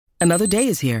Another day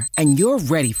is here, and you're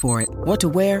ready for it. What to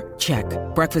wear? Check.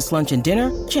 Breakfast, lunch, and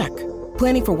dinner? Check.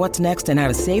 Planning for what's next and how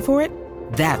to save for it?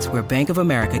 That's where Bank of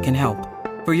America can help.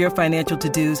 For your financial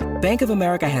to-dos, Bank of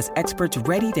America has experts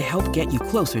ready to help get you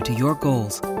closer to your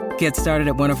goals. Get started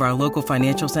at one of our local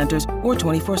financial centers or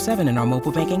 24/7 in our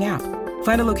mobile banking app.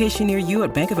 Find a location near you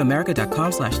at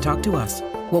bankofamerica.com/talktous.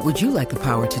 What would you like the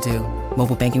power to do?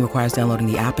 Mobile banking requires downloading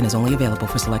the app and is only available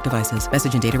for select devices.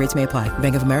 Message and data rates may apply.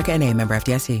 Bank of America N.A., member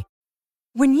FDIC.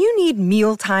 When you need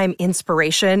mealtime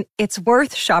inspiration, it's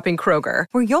worth shopping Kroger,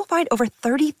 where you'll find over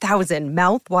 30,000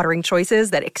 mouth-watering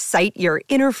choices that excite your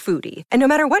inner foodie. And no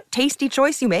matter what tasty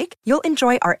choice you make, you'll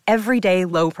enjoy our everyday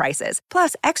low prices,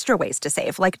 plus extra ways to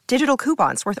save, like digital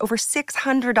coupons worth over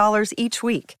 $600 each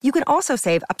week. You can also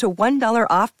save up to $1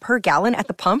 off per gallon at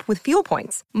the pump with fuel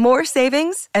points. More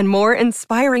savings and more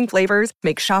inspiring flavors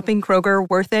make shopping Kroger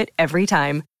worth it every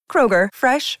time. Kroger,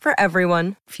 fresh for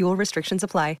everyone. Fuel restrictions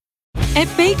apply. At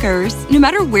Baker's, no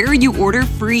matter where you order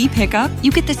free pickup, you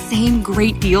get the same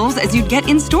great deals as you'd get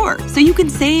in store. So you can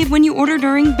save when you order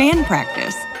during band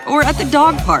practice, or at the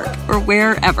dog park, or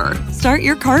wherever. Start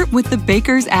your cart with the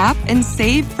Baker's app and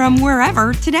save from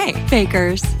wherever today.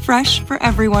 Baker's, fresh for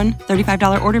everyone.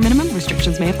 $35 order minimum.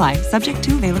 Restrictions may apply. Subject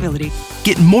to availability.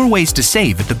 Get more ways to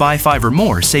save at the Buy 5 or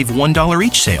More Save $1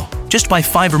 each sale. Just buy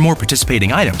 5 or more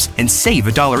participating items and save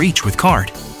 $1 each with card.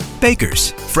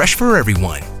 Baker's, fresh for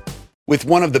everyone. With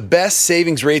one of the best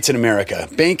savings rates in America,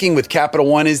 banking with Capital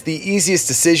One is the easiest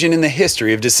decision in the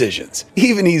history of decisions.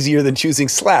 Even easier than choosing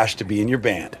Slash to be in your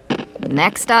band.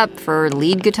 Next up for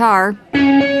lead guitar.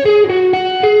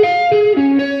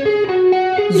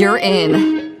 You're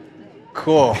in.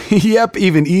 Cool. Yep,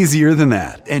 even easier than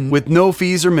that. And with no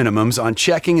fees or minimums on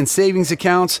checking and savings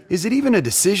accounts, is it even a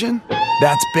decision?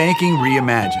 That's banking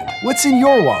reimagined. What's in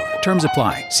your wallet? Terms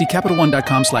apply. See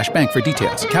CapitalOne.com/bank for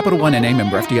details. Capital One N.A.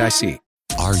 member FDIC.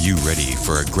 Are you ready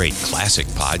for a great classic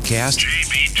podcast?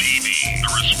 JBTV, the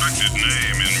respected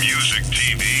name in music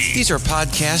TV. These are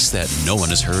podcasts that no one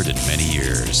has heard in many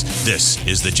years. This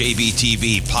is the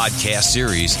JBTV podcast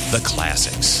series, The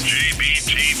Classics.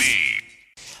 JBTV.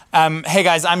 Hey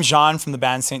guys, I'm Jean from the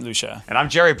band St. Lucia. And I'm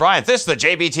Jerry Bryant. This is the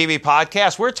JBTV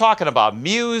podcast. We're talking about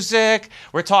music.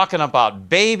 We're talking about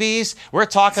babies. We're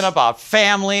talking about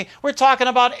family. We're talking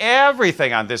about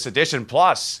everything on this edition.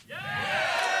 Plus. Yeah!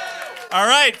 All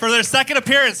right, for their second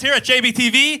appearance here at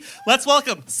JBTV, let's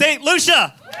welcome St.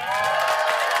 Lucia.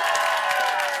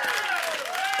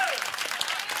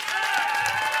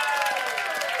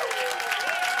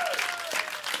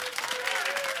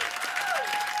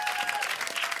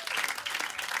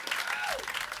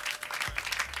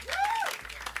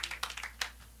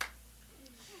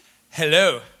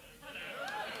 Hello.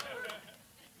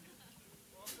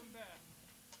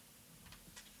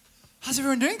 How's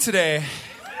everyone doing today?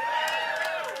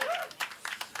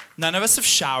 None of us have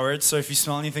showered, so if you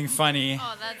smell anything funny...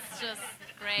 Oh, that's just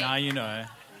great. Now you know.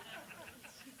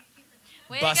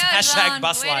 Way to go, John.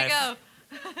 #bus Way life. to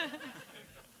go.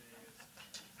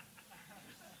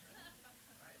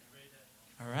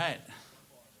 All right.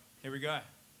 Here we go.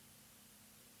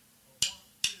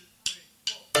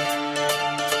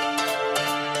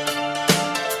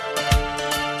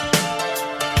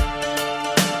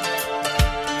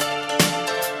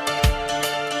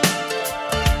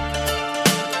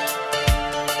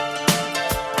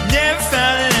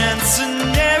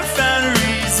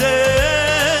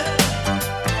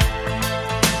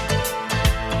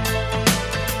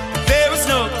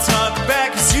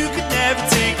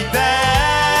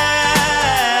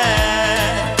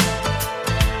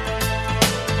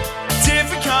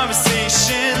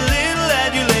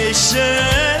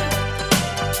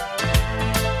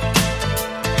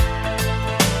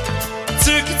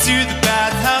 Took you to the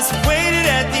bathhouse, waited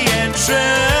at the entrance.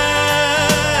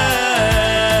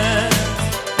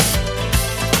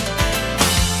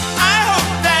 I hope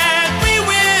that we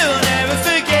will never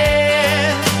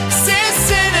forget, since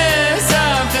sinners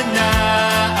of the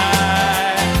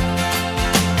night.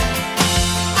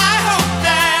 I hope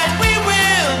that we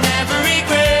will never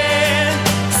regret,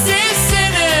 since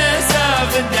sinners of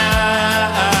the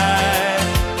night.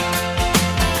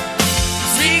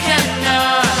 'Cause we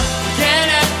cannot.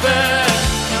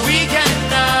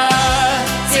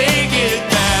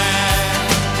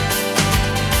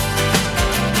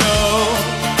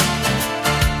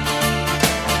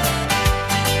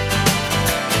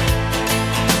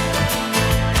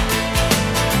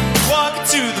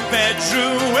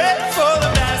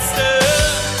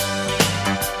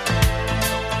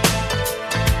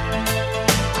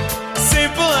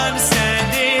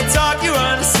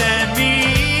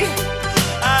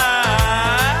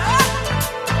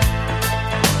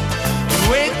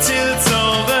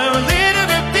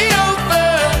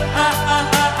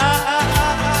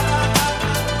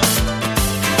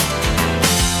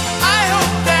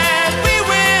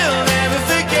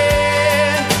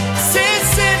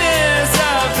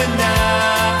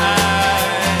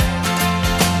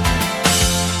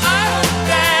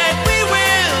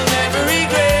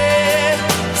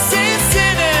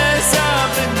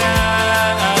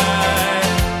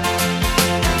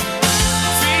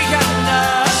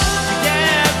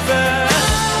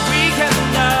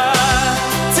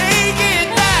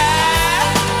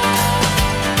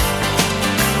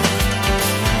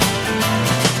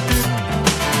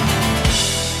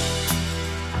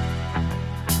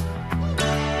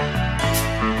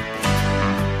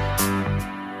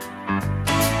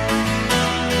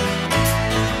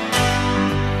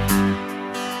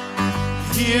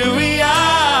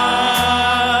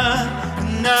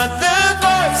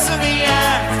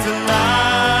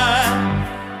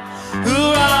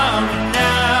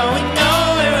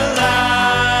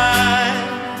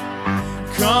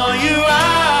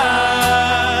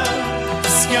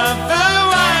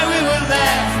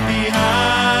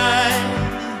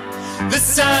 The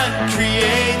sun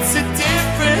creates a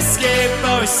different escape,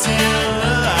 but we're still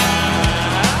alive.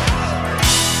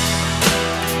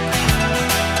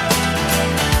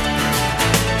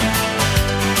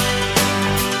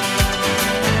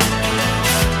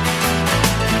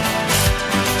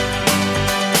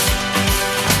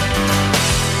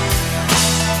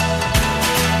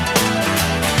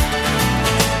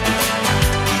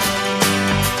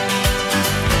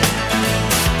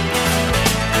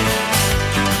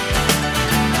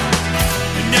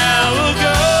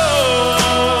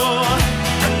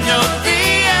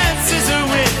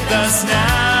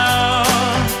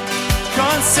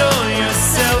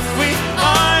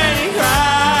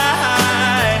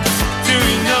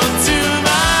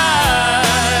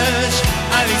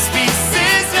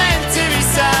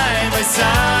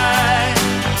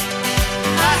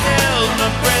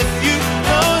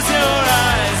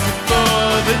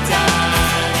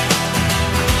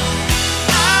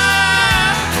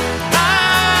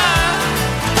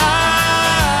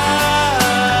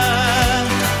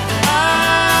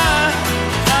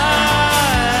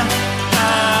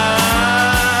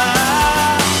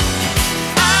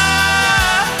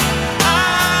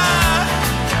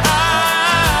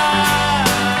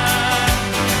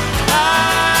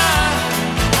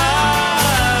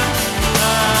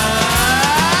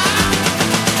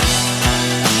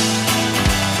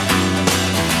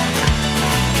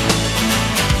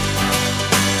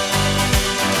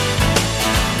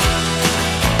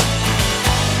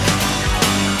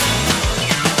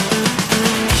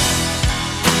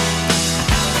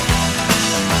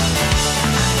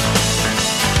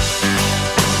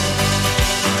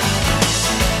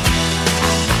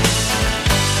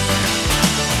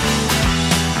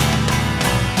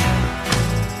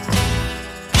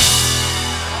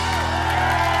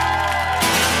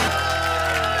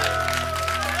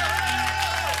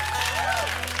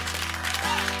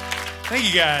 Thank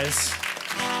you guys.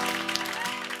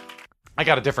 I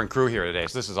got a different crew here today,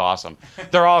 so this is awesome.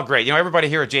 They're all great. You know, everybody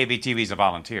here at JBTV is a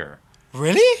volunteer.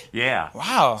 Really? Yeah.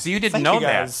 Wow. So you didn't Thank know you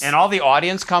that. guys. And all the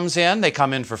audience comes in. They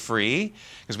come in for free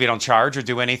because we don't charge or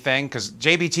do anything. Because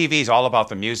JBTV is all about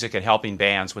the music and helping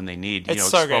bands when they need It's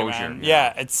so exposure. great, man.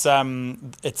 Yeah.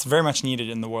 Yeah, it's very much needed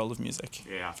in the world of music.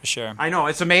 Yeah. For sure. I know.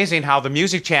 It's amazing how the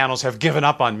music channels have given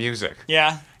up on music.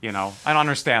 Yeah. You know, I don't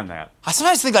understand that. I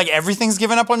sometimes think like everything's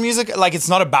given up on music. Like it's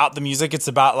not about the music; it's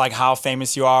about like how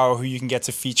famous you are or who you can get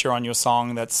to feature on your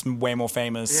song. That's way more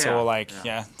famous. Yeah, Or like,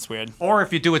 yeah, it's weird. Or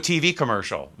if you do a TV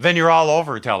commercial, then you're all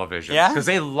over television. Yeah? Because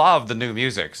they love the new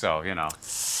music. So, you know.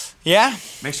 Yeah.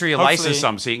 Make sure you Hopefully. license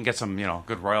some so you can get some, you know,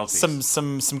 good royalties.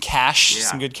 Some cash, Yeah.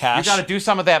 some good cash. You got to do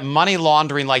some of that money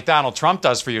laundering like Donald Trump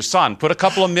does for your son. Put a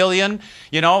couple of million.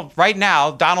 You know, right now,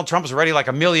 Donald Trump is already like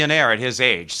a millionaire at his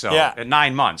age. So Yeah. at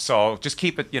 9 months. So just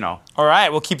keep it, you know. All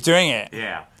right, we'll keep doing it.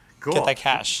 Yeah. Cool. Get that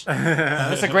cash.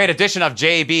 It's a great edition of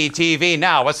JBTV.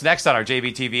 Now, what's next on our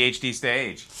JBTV HD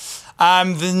stage?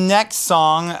 The next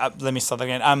song, let me start that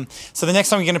again. So the next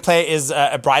song we're going to play is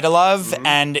A Brighter Love,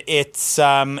 and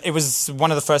it was one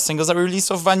of the first singles that we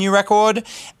released off of our new record,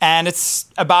 and it's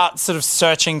about sort of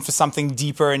searching for something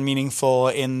deeper and meaningful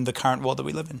in the current world that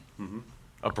we live in. Mm-hmm.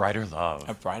 A Brighter Love.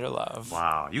 A Brighter Love.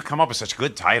 Wow, you come up with such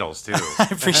good titles, too. I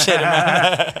appreciate it,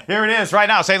 man. Here it is right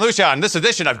now, St. Lucia, on this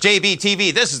edition of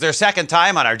JBTV. This is their second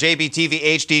time on our JBTV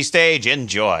HD stage.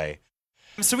 Enjoy.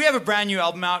 So we have a brand new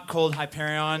album out called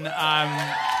Hyperion.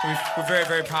 We're very,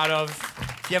 very proud of.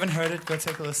 If you haven't heard it, go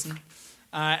take a listen.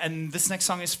 And this next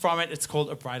song is from it. It's called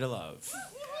A Brighter Love.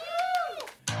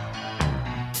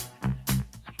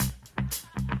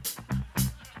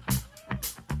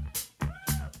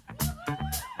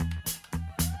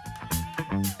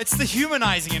 It's the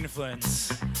humanizing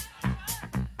influence.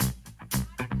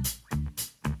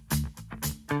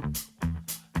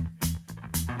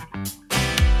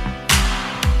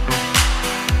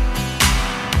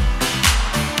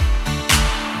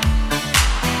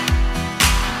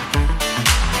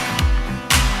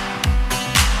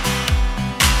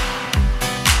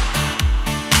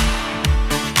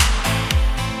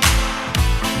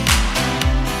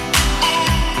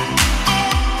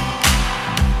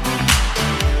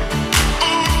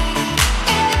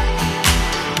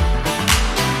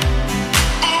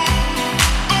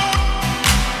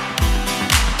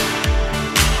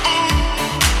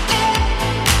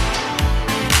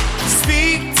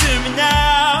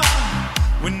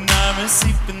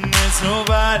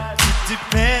 Nobody to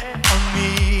depend on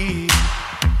me.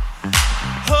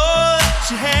 Hold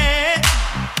your hand,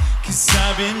 'cause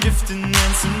I've been drifting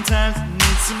and sometimes I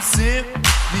need some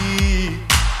sympathy.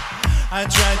 I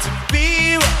tried to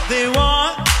be what they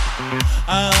want.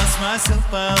 I lost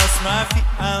myself, I lost my feet,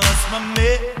 I lost my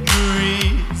memory.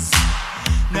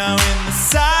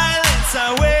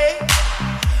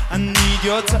 need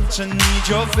your touch, I need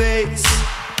your face,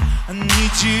 I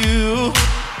need you.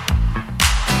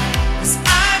 'Cause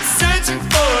I'm searching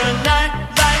for a night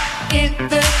light in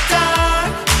the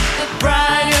dark, a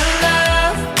brighter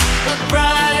love, a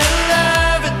brighter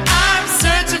love. And I'm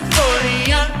searching for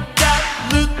the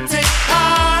undiluted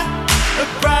heart, a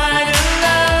brighter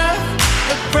love,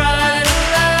 a brighter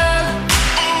love.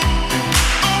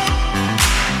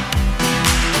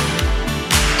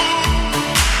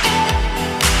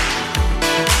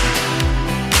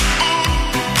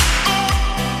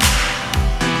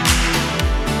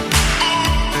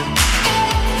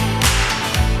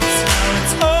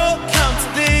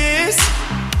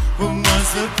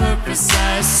 The purpose,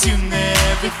 I assume that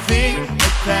everything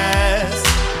had passed.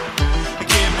 I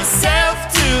gave myself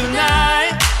to the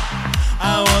night.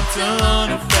 I walked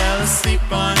alone and fell asleep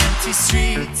on empty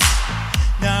streets.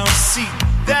 Now I see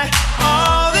that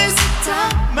all this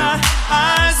time my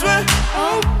eyes were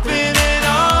open, and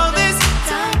all this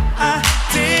time I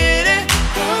didn't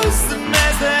close them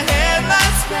as the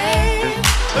headlights fade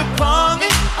upon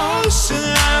the ocean.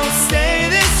 I will stay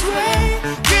this way,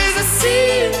 'cause I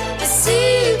see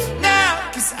you now.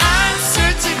 'Cause I'm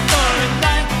searching for a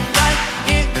night light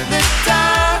in the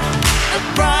dark, a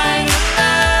brighter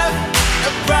love,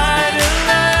 a brighter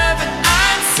love. And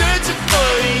I'm searching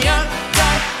for the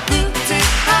undiluted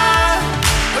heart,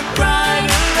 a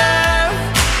brighter love,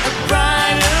 a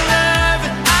brighter love.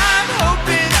 And I'm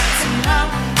hoping that somehow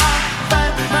I'll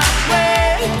find my way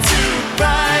to a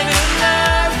brighter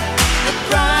love, a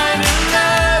brighter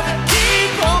love. And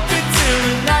keep hoping till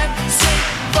the night straight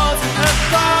falls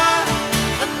apart,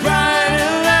 a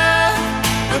brighter love,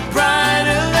 a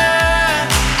brighter love.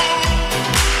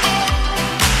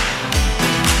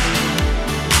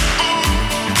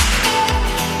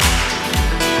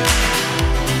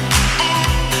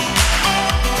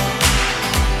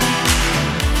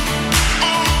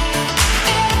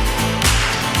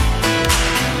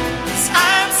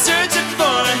 I'm searching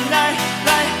for a night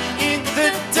light in the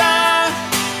dark,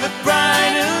 a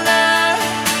brighter love,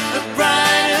 a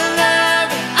brighter love.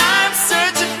 And I'm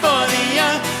searching for the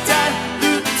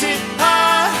undiluted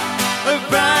heart, a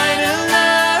brighter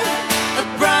love, a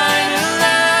brighter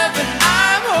love. And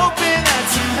I'm hoping that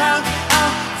somehow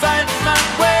I'll find my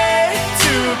way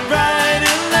to a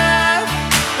brighter love,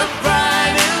 a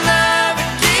brighter love.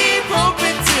 And keep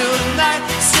hoping till the night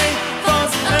straight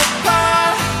falls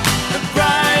apart, a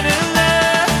brighter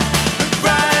love, a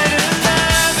brighter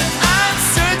love. And I'm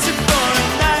searching for a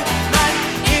night light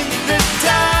in the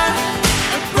dark,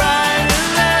 a brighter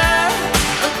love,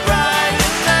 a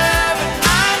brighter love. And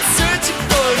I'm searching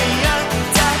for the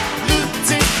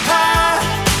undiluted heart,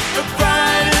 a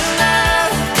brighter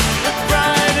love, a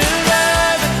brighter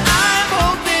love. And I'm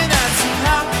hoping that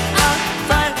somehow I'll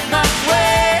find my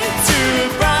way to a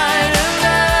brighter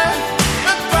love,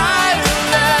 a brighter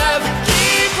love. And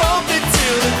keep hoping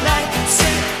till the night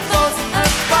straight falls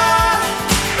apart,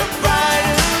 a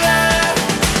brighter love,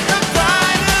 a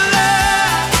brighter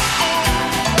love.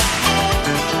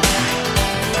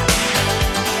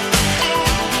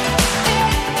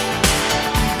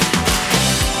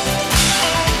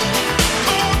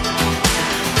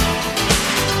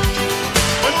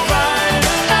 A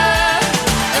brighter love,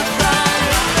 a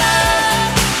brighter love.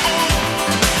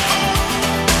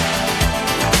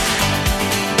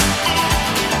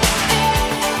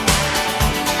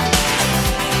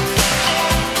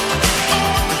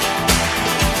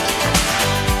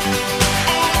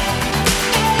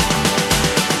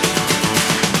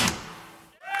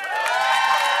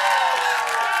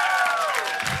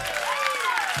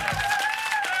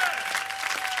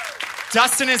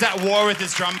 Dustin is at war with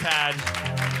his drum pad.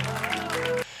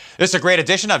 This is a great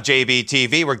edition of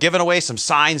JBTV. We're giving away some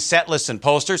signed set lists and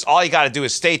posters. All you got to do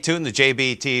is stay tuned to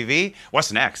JBTV.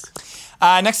 What's next?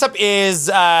 Next up is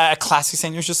a classic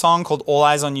St. Lucia song called All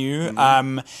Eyes on You.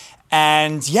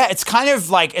 And yeah, it's kind of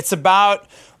like, it's about,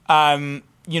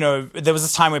 you know, there was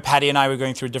this time where Patty and I were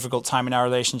going through a difficult time in our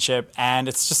relationship, and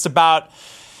it's just about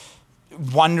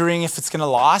wondering if it's going to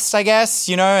last, I guess,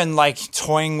 you know, and like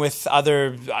toying with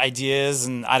other ideas,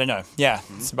 and I don't know. Yeah,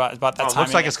 it's about that time.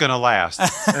 Looks like it's going to last.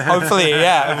 Hopefully,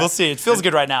 yeah, we'll see. It feels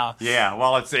good right now. Yeah,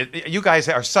 well, you guys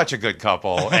are such a good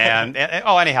couple. And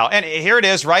anyhow, and here it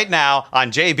is right now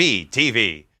on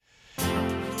JBTV.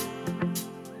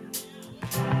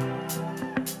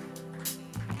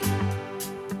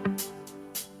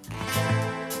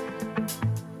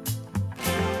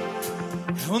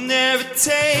 I will never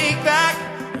take back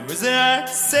the words that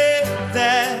I said,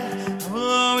 that I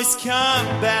will always come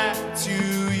back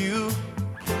to you.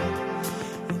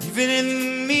 And even in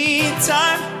the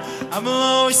meantime, I will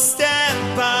always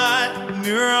stand by the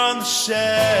mirror on the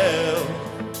shelf.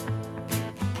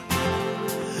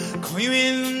 Call you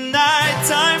in the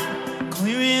nighttime, call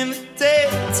you in the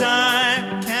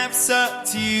daytime. Camp's up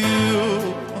to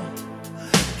you.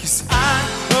 'Cause I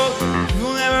hope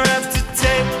you'll never have to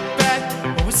take back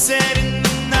what was said in the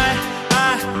night.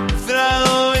 I hope that I'll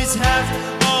always have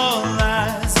all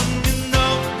eyes, and you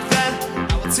know that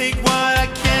I will take what I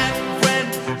can when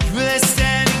you're there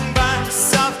standing by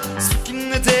yourself, speaking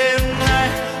the day and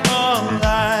night. All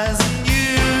eyes on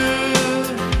you.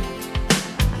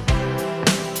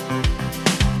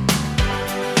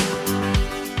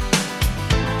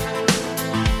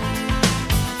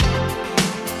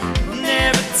 We'll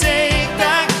never take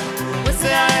back what's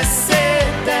that I said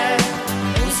that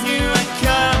it was you I'd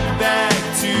come back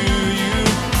to you.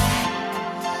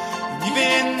 And even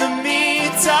in the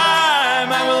meantime,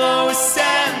 I will always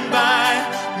stand by,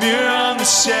 mirror on the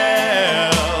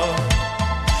shelf.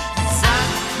 'Cause I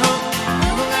hope we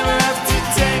will never have to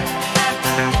take back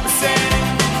what was said in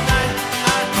the night.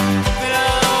 I hope that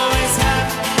I'll always have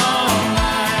all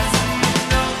eyes, and you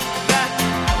know that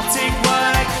I will take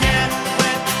what I can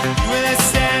when you were there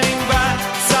standing by,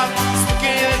 soft,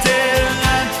 speaking the dead and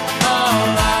night. All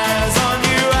eyes on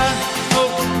you. I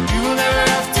hope you will never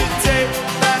have to take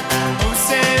back what was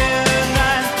said in the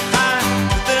night. I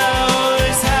hope that I'll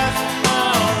always have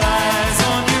all eyes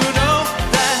on you. Know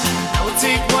that I will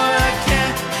take what I can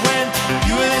when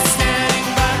you were there standing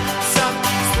by, soft,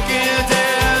 speaking the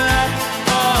dead and night.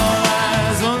 All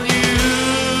eyes on you.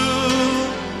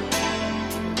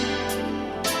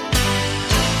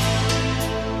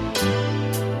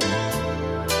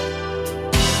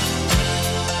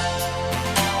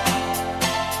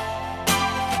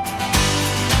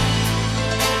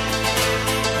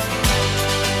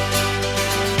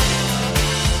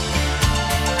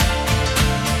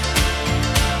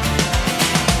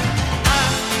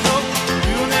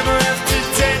 You'll never have to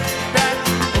take back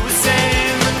what was said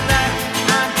in the night.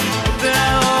 I hope that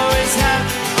I'll always have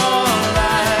all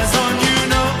eyes on you.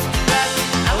 Know that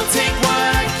I will take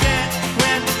what I can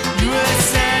when you were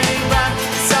standing by,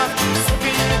 soft,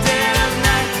 speaking the dead of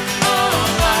night.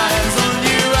 All eyes on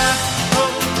you. I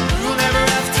hope you'll never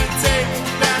have to take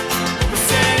back what was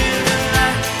said in the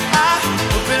night. I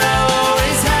hope that I'll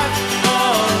always have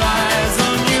all eyes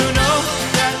on you. Know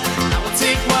that I will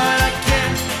take what I can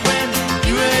when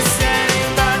you were standing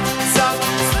by, soft,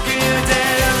 speaking the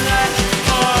dead of night.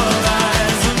 All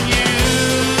eyes on you.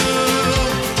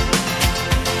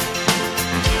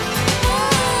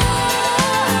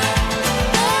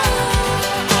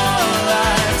 All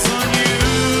eyes on you.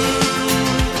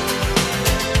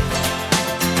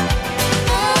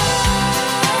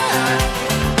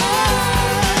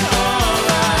 All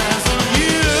eyes on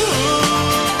you.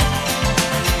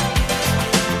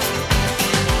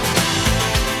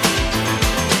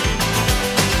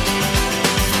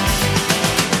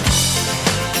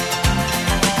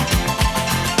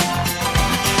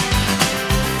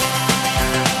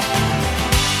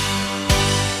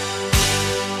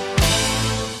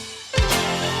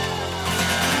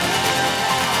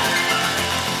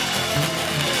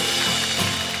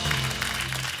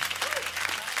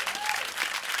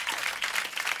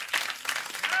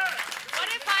 What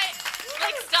if I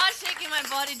like start shaking my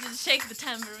body to shake the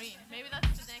tambourine? Maybe that's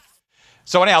the next.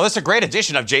 So anyhow, this is a great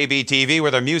edition of JBTV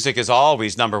where their music is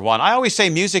always number one. I always say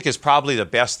music is probably the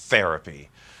best therapy.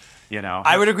 You know,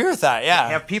 I would agree with that. Yeah.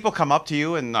 Have people come up to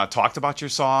you and talked about your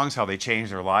songs, how they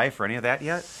changed their life, or any of that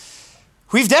yet?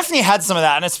 We've definitely had some of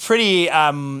that, and it's pretty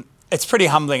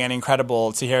humbling and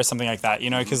incredible to hear something like that. You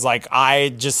know, because like I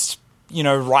just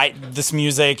write this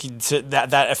music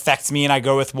that affects me, and I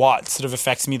go with what sort of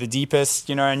affects me the deepest.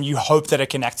 You know, and you hope that it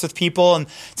connects with people, and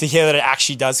to hear that it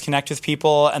actually does connect with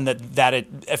people, and that it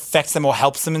affects them or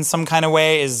helps them in some kind of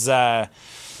way is.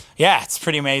 Yeah, it's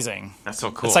pretty amazing. That's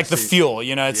so cool. It's like the fuel,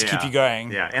 to keep you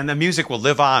going. Yeah, and the music will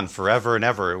live on forever and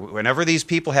ever. Whenever these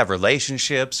people have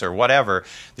relationships or whatever,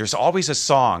 there's always a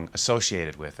song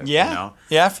associated with it. Yeah, you know?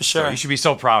 Yeah, for sure. So you should be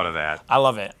so proud of that. I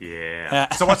love it.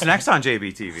 Yeah. So what's next on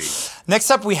JBTV? Next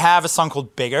up, we have a song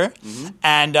called Bigger.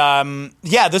 And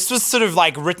this was sort of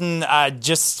like written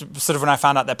just sort of when I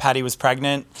found out that Patty was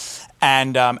pregnant.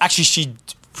 And actually,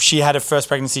 she had her first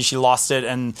pregnancy, she lost it,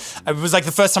 and it was like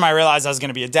the first time I realized I was going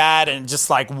to be a dad, and just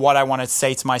like what I want to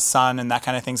say to my son and that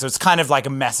kind of thing. So it's kind of like a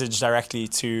message directly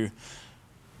to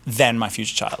then my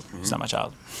future child, who's not my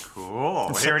child. Cool.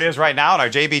 Well, here it is right now on our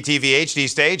JBTV HD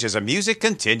stage as the music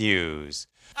continues.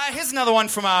 Here's another one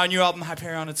from our new album,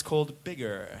 Hyperion. It's called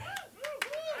Bigger.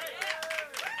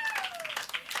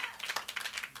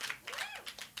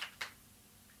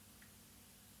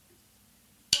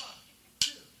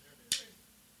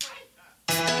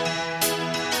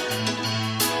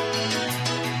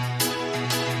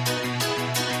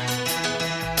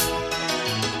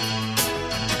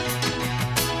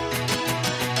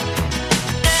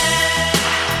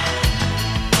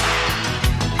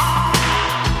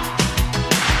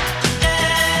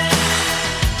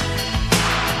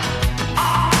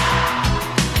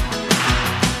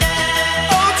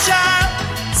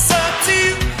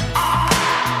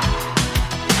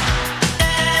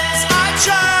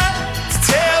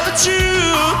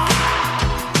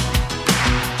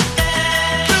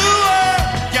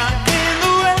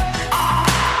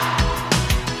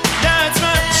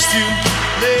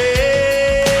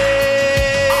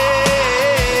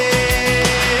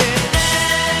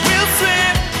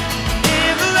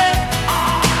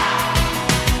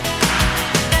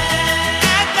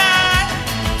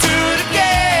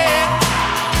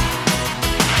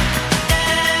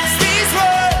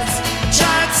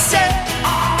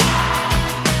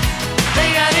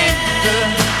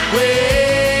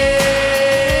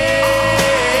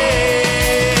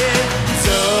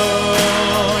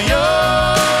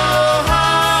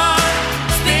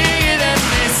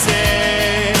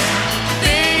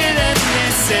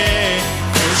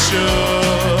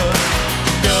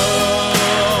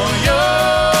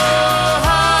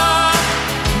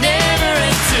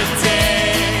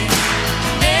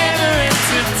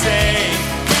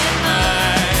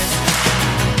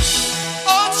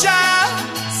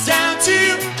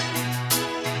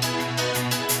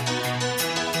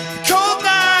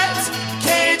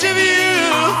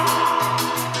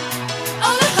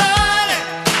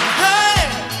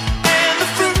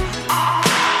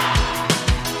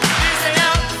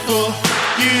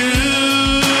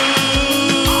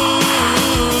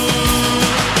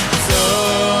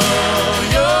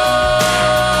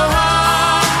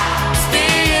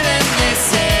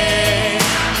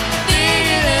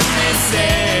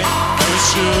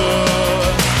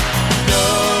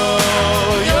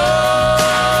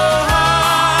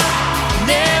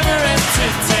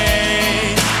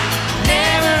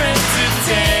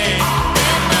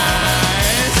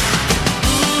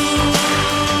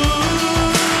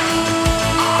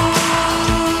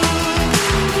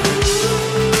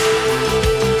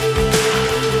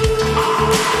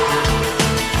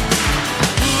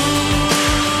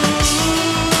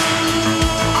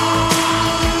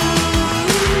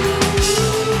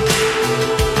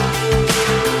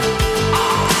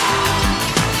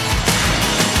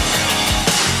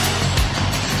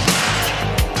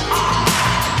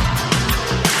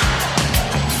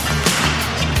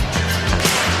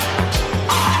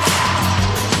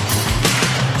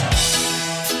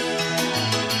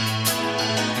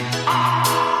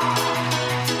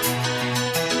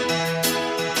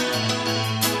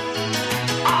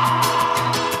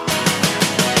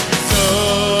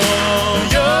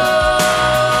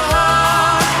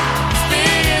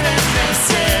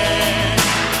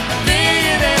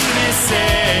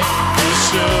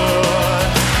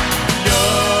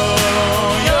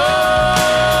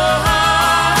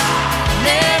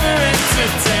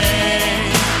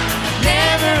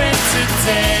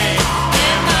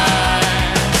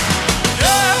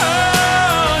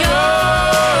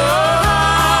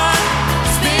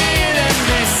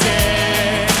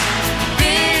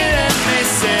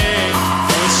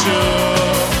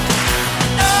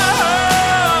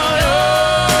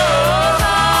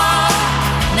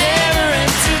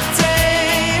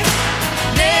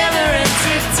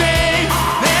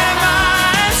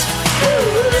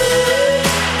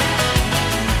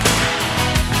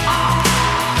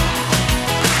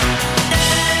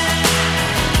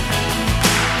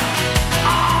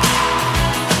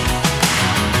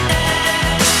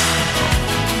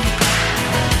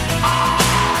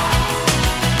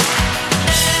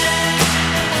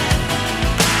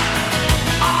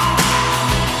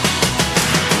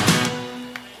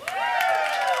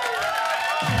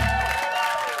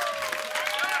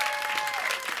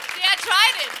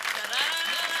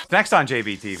 Next on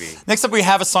JBTV. Next up, we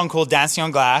have a song called Dancing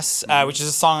on Glass, which is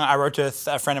a song I wrote with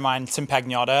a friend of mine, Tim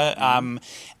Pagnotta.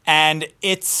 And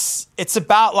it's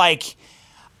about, like,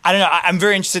 I don't know, I'm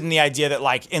very interested in the idea that,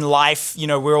 like, in life, you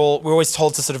know, we're always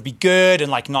told to sort of be good and,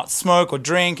 like, not smoke or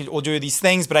drink or do these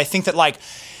things. But I think that, like,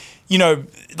 you know,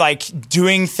 like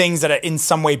doing things that are in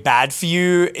some way bad for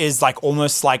you is like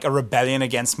almost like a rebellion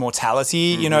against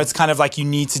mortality. You know, it's kind of like you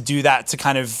need to do that to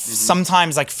kind of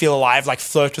sometimes like feel alive, like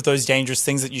flirt with those dangerous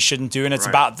things that you shouldn't do. And it's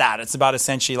about that. It's about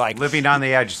essentially like living on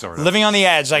the edge, sort of. Living on the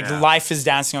edge. Like life is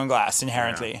dancing on glass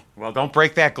inherently. Yeah. Well, don't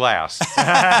break that glass. You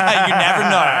never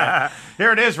know.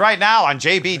 Here it is right now on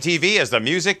JBTV as the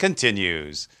music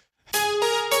continues.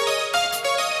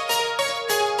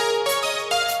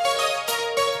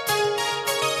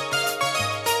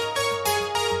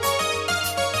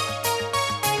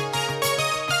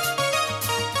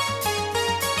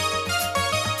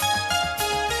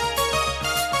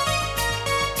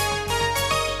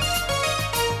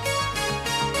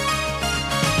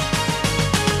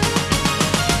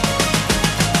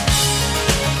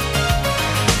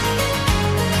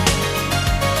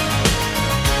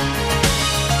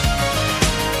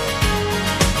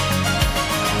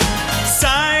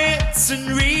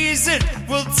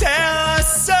 Will tell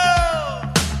us so.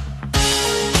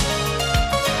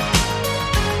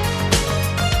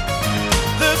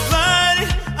 The blood in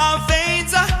our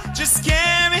veins are just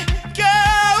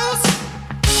chemicals.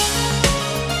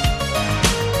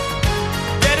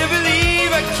 Better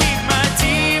believe I keep my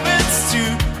demons to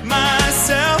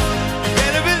myself.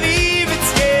 Better believe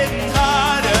it's getting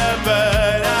harder,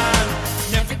 but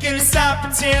I'm never gonna stop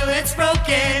until it's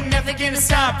broken. Never gonna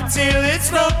stop until it's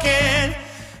broken.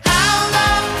 How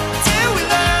long till we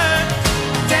learn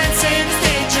dancing is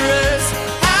dangerous?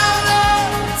 How long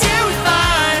till we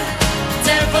find the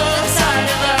devil inside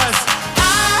of us?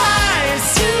 Our high is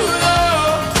too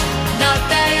low, not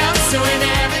that young, so we're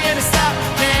never gonna stop,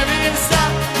 never gonna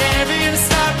stop, never gonna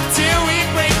stop until we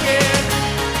break it.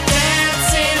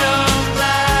 Dancing on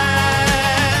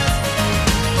glass,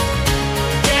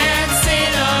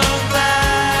 dancing on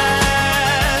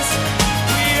glass.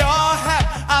 We all have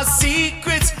our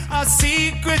secrets. Our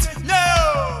secrets, no.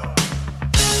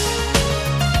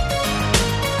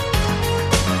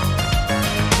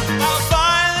 Our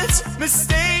violence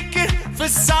mistaken for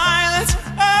silence,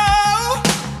 oh.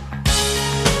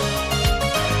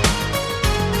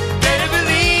 Better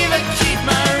believe I keep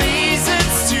my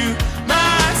reasons to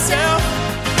myself.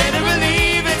 Better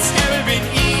believe it's never been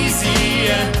easy.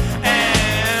 And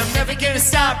I'm never gonna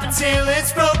stop until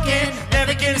it's broken.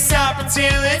 Never gonna stop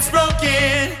until it's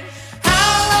broken.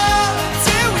 How long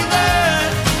till we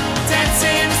learn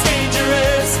dancing is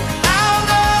dangerous? How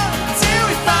long till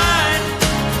we find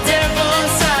the devil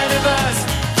inside of us?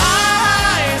 Our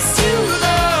high is too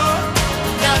low,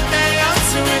 not that young,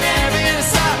 so we're never gonna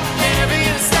stop, never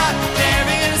gonna stop,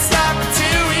 never gonna stop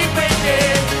until we break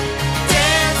it.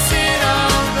 Dancing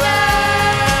on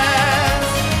glass,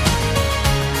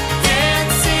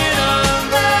 dancing on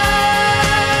glass.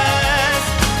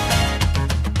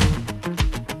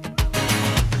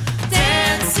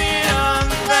 Dancing on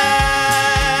glass.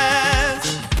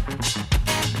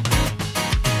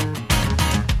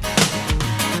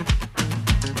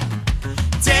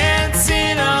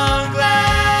 Dancing on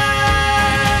glass.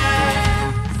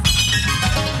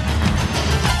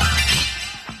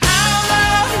 How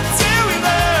long till we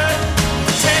learn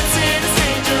dancing is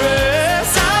dangerous?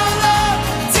 How long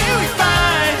till we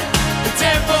find the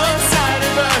devil inside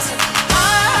of us?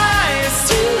 Our high is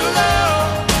too low,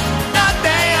 not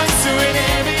that young, so we're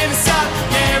never gonna stop,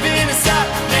 never gonna stop,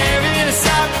 never gonna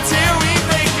stop until we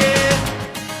break it.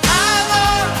 How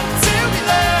long till we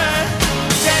learn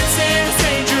dancing is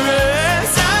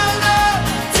dangerous? How long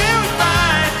till we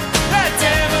find that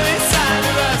devil inside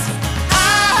of us?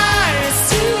 Our high is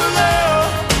too low,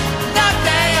 not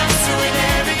that young, so we're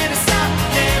never gonna stop,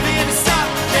 never gonna stop,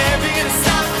 never gonna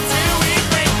stop until we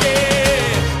break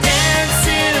it.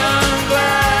 Dancing on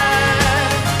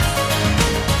glass,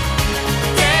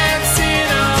 dancing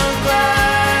on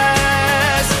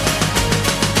glass,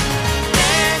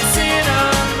 dancing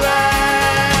on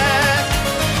glass,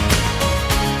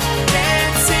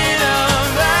 dancing on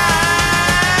glass.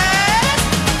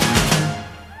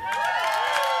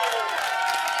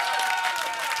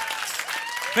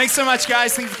 Thanks so much,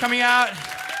 guys. Thanks for coming out.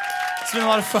 It's been a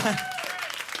lot of fun.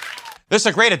 This is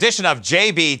a great edition of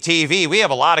JBTV. We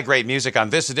have a lot of great music on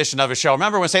this edition of the show.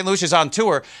 Remember, when St. Lucia's on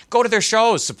tour, go to their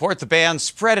shows, support the band,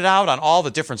 spread it out on all the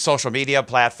different social media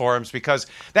platforms, because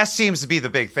that seems to be the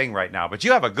big thing right now. But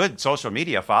you have a good social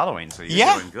media following, so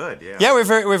you're doing good. Yeah,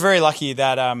 we're very lucky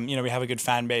that we have a good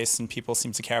fan base and people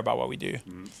seem to care about what we do.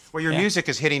 Mm-hmm. Well, your music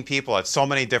is hitting people at so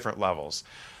many different levels.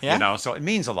 Yeah. So it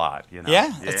means a lot.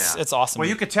 Yeah, it's awesome. Well,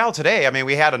 you could tell today. I mean,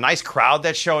 we had a nice crowd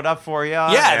that showed up for you.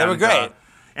 Yeah, they were great.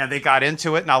 And they got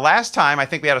into it. Now, last time, I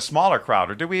think we had a smaller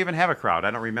crowd. Or did we even have a crowd?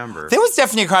 I don't remember. There was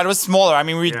definitely a crowd. It was smaller. I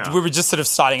mean, we were just sort of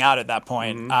starting out at that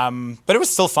point. But it was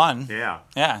still fun. Yeah.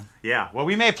 Well,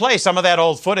 we may play some of that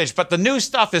old footage, but the new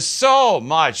stuff is so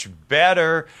much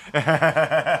better.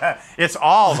 It's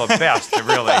all the best,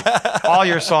 really. All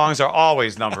your songs are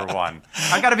always number one.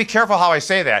 I got to be careful how I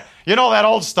say that. You know, that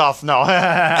old stuff, no.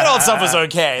 That old stuff was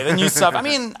okay. The new stuff, I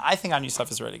mean, I think our new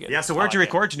stuff is really good. Yeah, so where'd you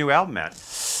record your new album at?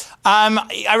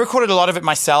 I recorded a lot of it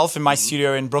myself in my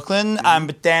studio in Brooklyn,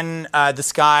 but then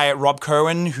this guy, Rob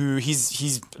Kerwin, who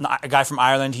he's a guy from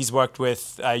Ireland. He's worked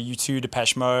with U2,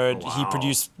 Depeche Mode. He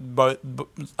produced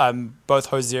both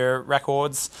Hozier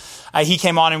records. He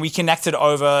came on and we connected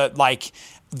over like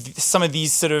some of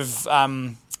these sort of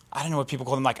I don't know what people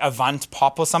call them, like avant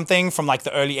pop or something from like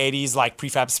the early 80s, like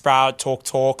Prefab Sprout,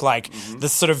 Talk, like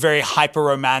this sort of very hyper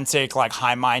romantic, like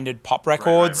high-minded pop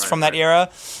records from that era.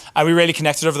 We really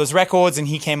connected over those records, and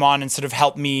he came on and sort of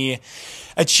helped me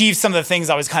achieve some of the things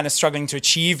I was kind of struggling to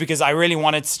achieve, because I really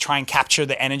wanted to try and capture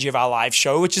the energy of our live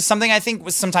show, which is something I think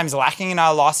was sometimes lacking in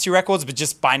our last two records, but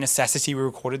just by necessity we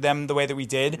recorded them the way that we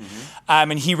did.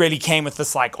 And he really came with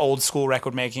this like old school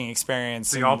record making experience.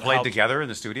 So you all played together in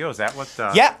the studio? Is that what?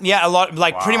 Yeah, a lot.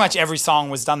 Like pretty much every song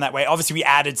was done that way. Obviously we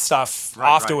added stuff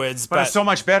afterwards, but it's so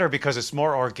much better because it's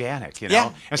more organic, you know.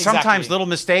 Yeah, and sometimes little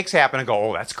mistakes happen and go,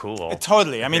 oh, that's cool.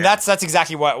 Totally. I mean, that's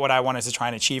exactly what I wanted to try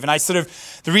and achieve. And I sort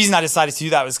of, the reason I decided to do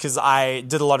that was because I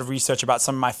did a lot of research about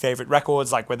some of my favorite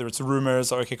records, like whether it's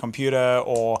Rumors or OK Computer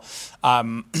or,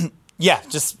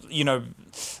 just, you know,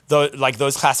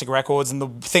 those classic records. And the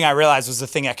thing I realized was the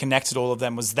thing that connected all of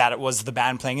them was that it was the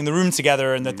band playing in the room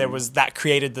together, and that there was, that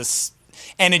created this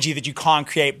energy that you can't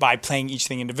create by playing each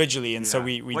thing individually. And so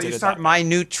we did it. You start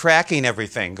minute tracking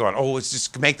everything, going, oh, let's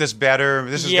just make this better.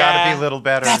 This has got to be a little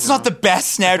better. That's not the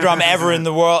best snare drum ever in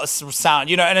the world sound,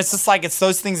 you know. And it's just like, it's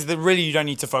those things that really you don't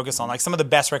need to focus on. Like some of the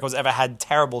best records ever had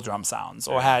terrible drum sounds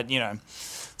or had, you know.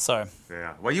 So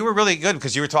yeah, well, you were really good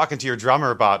because you were talking to your drummer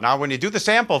about, now when you do the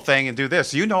sample thing and do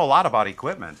this, you know a lot about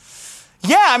equipment.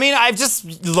 Yeah, I mean, I've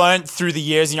just learned through the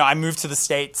years. You know, I moved to the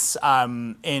States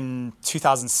in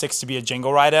 2006 to be a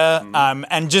jingle writer,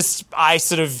 and just I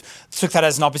sort of took that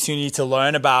as an opportunity to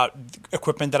learn about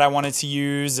equipment that I wanted to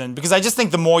use, and because I just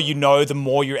think the more you know, the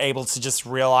more you're able to just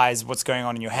realize what's going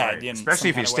on in your head.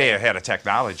 Especially if you stay ahead of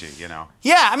technology, you know.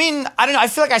 Yeah, I mean, I don't know. I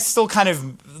feel like I still kind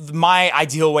of, my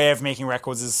ideal way of making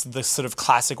records is the sort of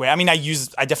classic way. I mean, I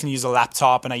definitely use a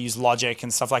laptop and I use Logic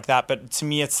and stuff like that, but to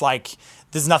me, it's like,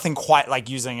 there's nothing quite like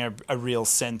using a real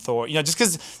synth, or, you know, just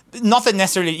because, not that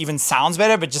necessarily even sounds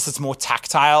better, but just it's more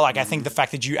tactile. Like I think the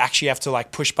fact that you actually have to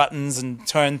like push buttons and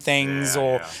turn things,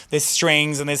 there's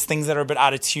strings and there's things that are a bit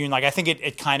out of tune. Like I think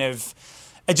it kind of,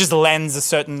 it just lends a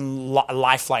certain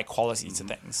lifelike quality to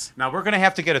things. Now we're going to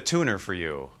have to get a tuner for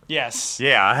you. Yes.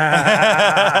 Yeah.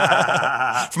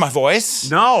 For my voice?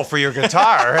 No, for your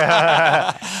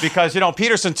guitar. Because, you know,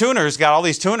 Peterson Tuners got all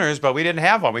these tuners, but we didn't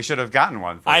have one. We should have gotten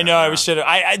one. I know, we should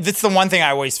have. That's the one thing I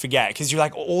always forget, because you're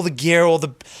like, all the gear, all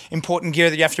the important gear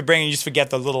that you have to bring, and you just forget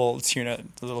the little tuner,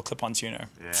 the little clip-on tuner.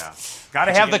 Yeah. Got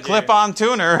to have the clip-on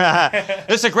tuner.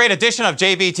 This is a great edition of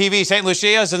JBTV. St.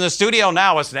 Lucia's in the studio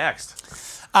now. What's next?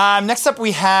 Next up,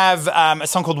 we have a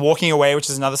song called Walking Away, which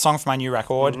is another song from my new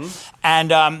record.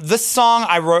 And this song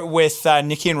I wrote with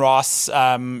Nikki and Ross, who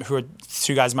are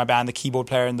two guys in my band, the keyboard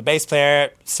player and the bass player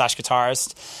 /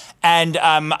 guitarist. And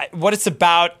what it's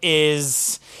about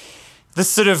is the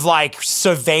sort of like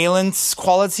surveillance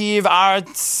quality of our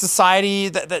society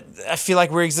that I feel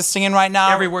like we're existing in right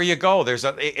now. Everywhere you go, there's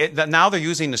now they're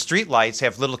using the street lights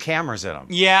have little cameras in them.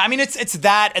 Yeah, I mean it's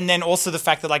that, and then also the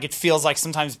fact that like it feels like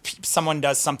sometimes someone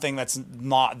does something that's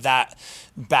not that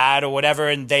bad or whatever,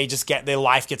 and they just their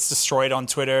life gets destroyed on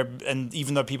Twitter, and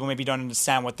even though people maybe don't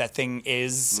understand what that thing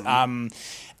is.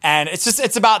 And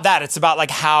it's about that. It's about like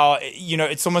how, you know,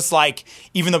 it's almost like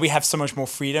even though we have so much more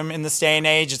freedom in this day and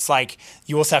age, it's like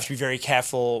you also have to be very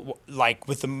careful, like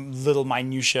with the little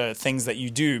minutia things that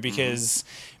you do, because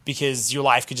your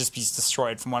life could just be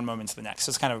destroyed from one moment to the next.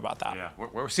 So it's kind of about that. Yeah,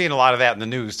 we're seeing a lot of that in the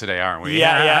news today, aren't we?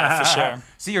 Yeah, for sure.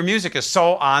 See, your music is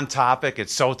so on topic.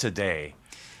 It's so today.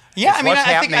 Yeah, It's I mean, what's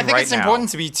I think happening right it's now. important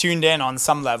to be tuned in on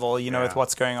some level, with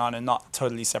what's going on and not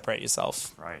totally separate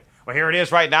yourself. Right. Well, here it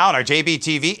is right now on our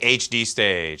JBTV HD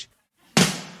stage.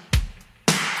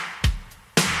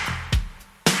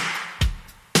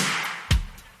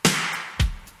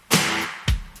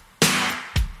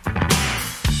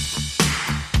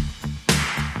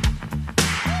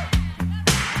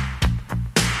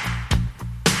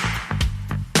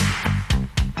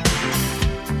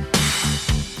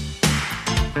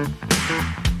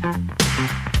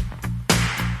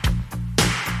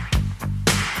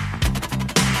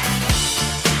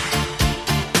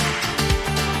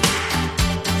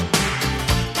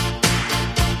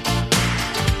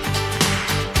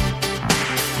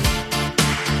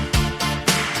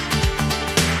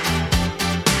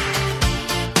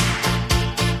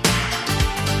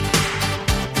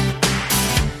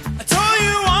 I told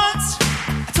you once,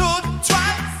 I told you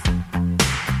twice.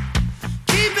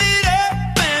 Keep it up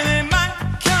and they might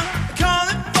come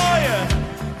calling for you.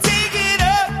 Take it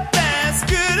up, that's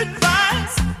good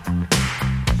advice.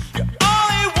 You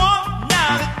only want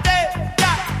now that they've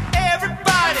got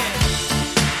everybody.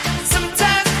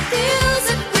 Sometimes it feels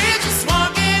like we're just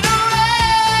walking away.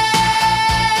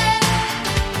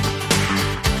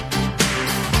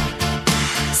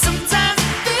 Sometimes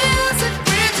it feels like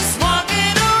we're just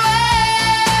walking away.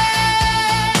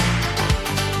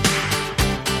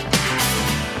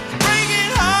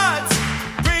 Breaking hearts,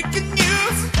 breaking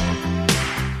news.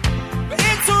 But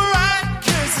it's alright,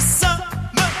 'cause the summer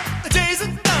days are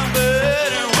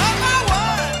numbered. And 1 by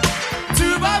 1,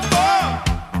 2 by 4.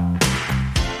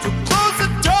 So close the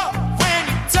door when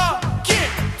you're talking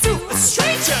to a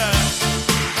stranger.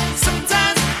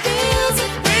 Sometimes it feels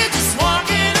like we're just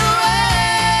walking away.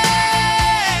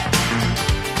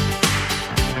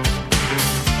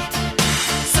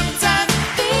 Sometimes it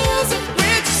feels like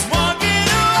we're just walking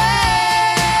away.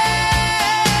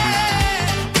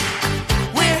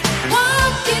 We're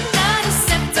walking out of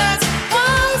sometimes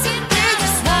walking, we're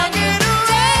just walking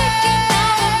away. Taking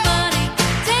all the money,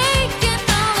 taking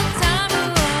all the time.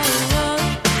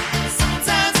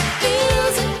 Sometimes it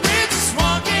feels like we're just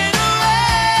walking away.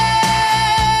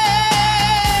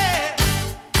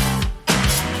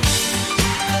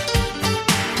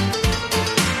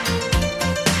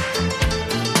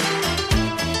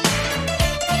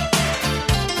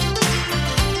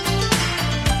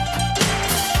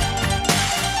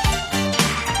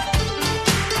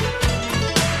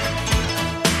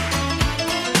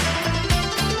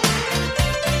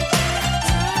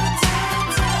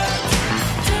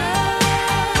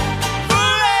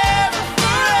 Forever,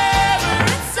 forever,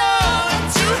 it's all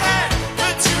that you had,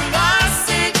 but you lost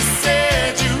it. You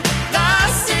said you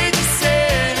lost it. You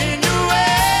said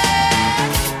anyway.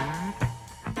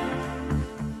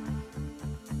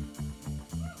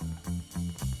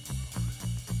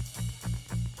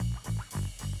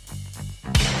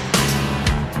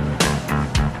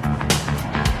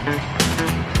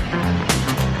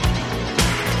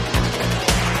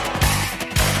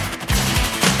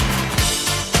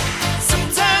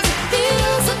 Sometimes it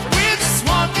feels like we're just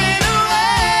walking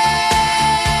away.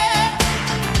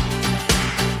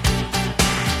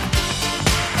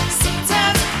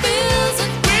 Sometimes it feels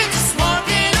like we're just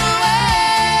walking away.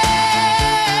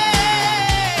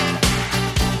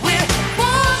 We're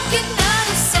walking out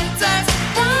of sometimes it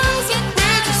feels like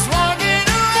we're just walking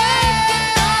away.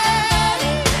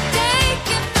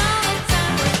 Taking all the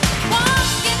time,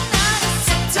 walking out of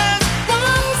sometimes it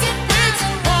feels like we're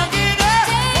just walking up,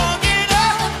 walking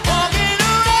up, walking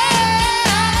away.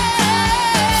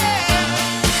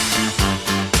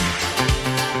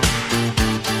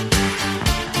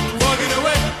 Walking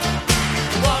away,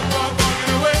 walk, walk,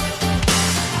 walking away.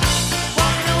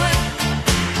 Walking away,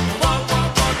 walk, walk,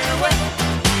 walking away.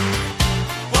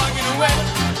 Walking away,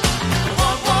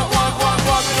 walk, walk, walk, walk,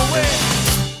 walking away.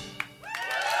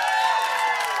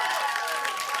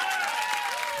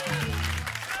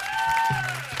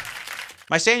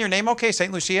 Am I saying your name okay?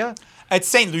 St. Lucia? It's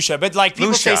St. Lucia, but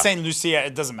people say Lucia. St. Lucia,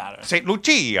 it doesn't matter. St.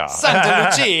 Lucia. Santa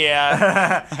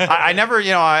Lucia. I never,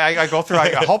 I go through,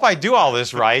 I hope I do all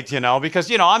this right,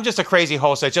 because, I'm just a crazy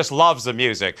host that just loves the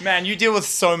music. Man, you deal with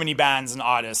so many bands and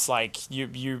artists. Like you're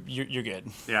good.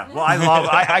 Yeah. Well, I love,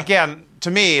 again,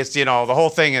 to me, it's, the whole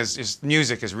thing is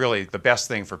music is really the best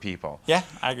thing for people. Yeah,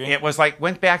 I agree. It was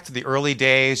went back to the early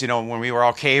days, when we were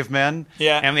all cavemen.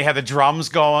 Yeah. And we had the drums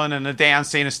going and the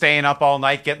dancing and staying up all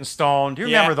night getting stoned. Do you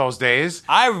remember those days?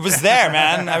 I was there,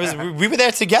 man. We were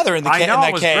there together in the cave. I know,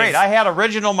 it was great. I had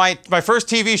my first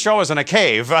TV show was in a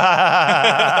cave. They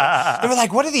were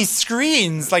like, what are these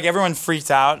screens? Like, everyone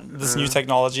freaked out, this new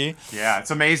technology. Yeah,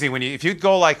 it's amazing. If you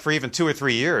go for even 2 or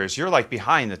 3 years, you're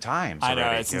behind the times I know,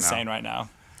 already, it's insane right now.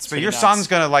 So your son's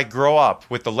going to grow up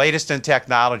with the latest in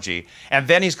technology, and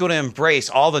then he's going to embrace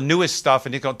all the newest stuff,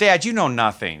 and you go, Dad, you know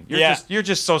nothing. You're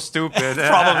just so stupid.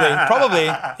 Probably,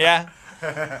 yeah.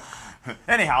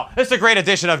 Anyhow, this is a great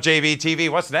edition of JBTV.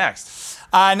 What's next?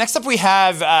 Next up we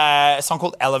have a song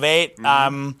called Elevate,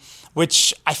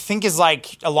 which I think is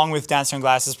along with Dancing on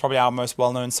Glass, is probably our most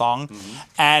well-known song.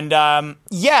 And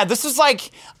this was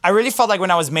I really felt like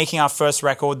when I was making our first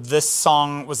record, this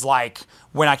song was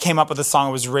when I came up with the song,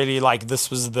 it was really this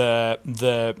was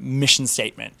the mission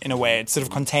statement in a way. It sort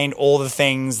of contained all the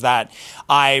things that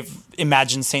I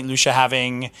imagined St. Lucia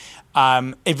having.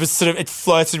 It was it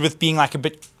flirted with being a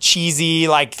bit cheesy,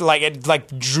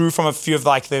 it drew from a few of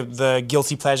the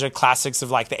guilty pleasure classics of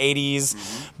the 80s,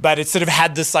 but it sort of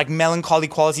had this melancholy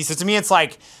quality. So to me, it's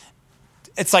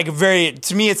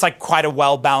quite a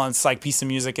well balanced piece of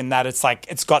music in that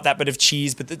it's got that bit of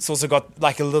cheese, but it's also got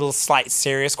a little slight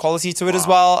serious quality to it as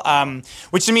well,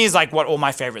 which to me is what all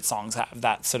my favorite songs have,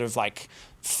 that sort of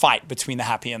fight between the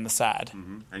happy and the sad.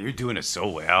 And you're doing it so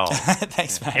well.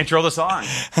 Thanks, man. Intro the song.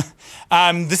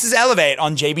 This is Elevate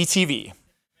on JBTV.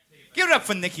 Give it up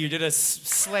for Nikki, who did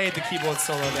slayed the keyboard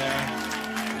solo there.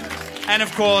 And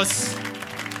of course,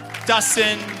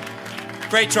 Dustin,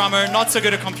 great drummer, not so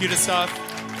good at computer stuff.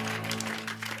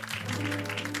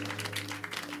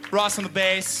 Ross on the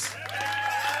bass.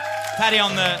 Patty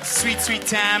on the sweet, sweet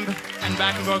timbre and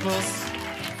backing vocals.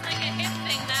 It's like a hip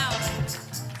thing now.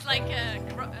 It's like a...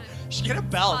 You should get a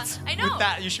belt. I know. With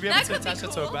that, you should be able That to could be attach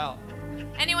it to cool. a belt.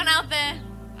 Anyone out there?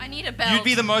 I need a belt. You'd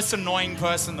be the most annoying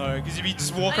person though, because you'd be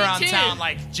just walk I around too. town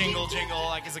jingle,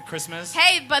 jingle, is it Christmas?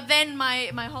 Hey, but then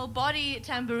my whole body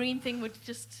tambourine thing would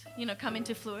just, come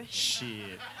into flourish.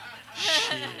 Shit.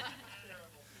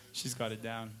 She's got it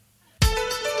down.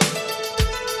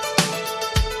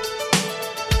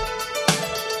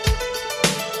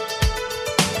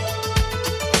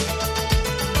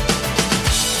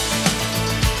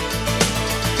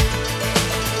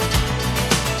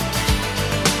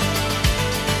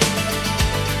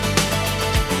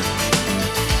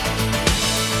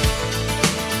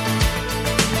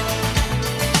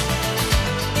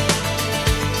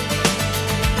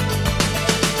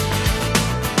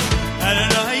 I don't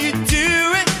know how you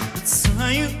do it, but somehow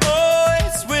you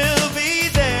always will be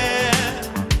there.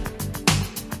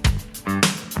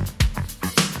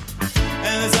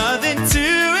 And there's nothing to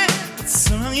it, but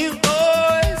somehow you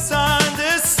always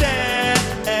understand.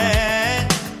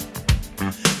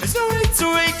 There's no way to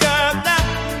wake up now.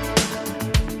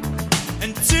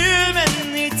 And too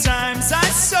many times I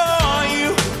saw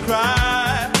you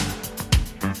cry.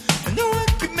 And no one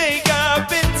could make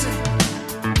up into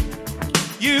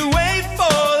you. Wait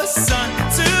for the sun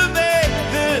to make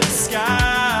the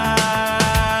sky.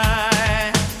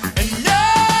 And no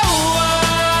one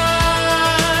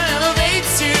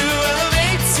elevates you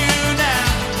now.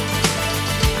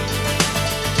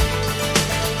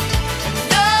 And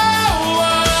no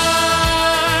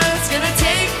one's gonna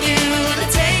take you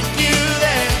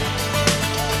there.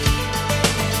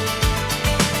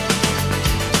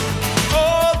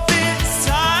 All this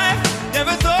time,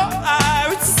 never thought I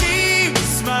would see you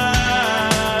smile.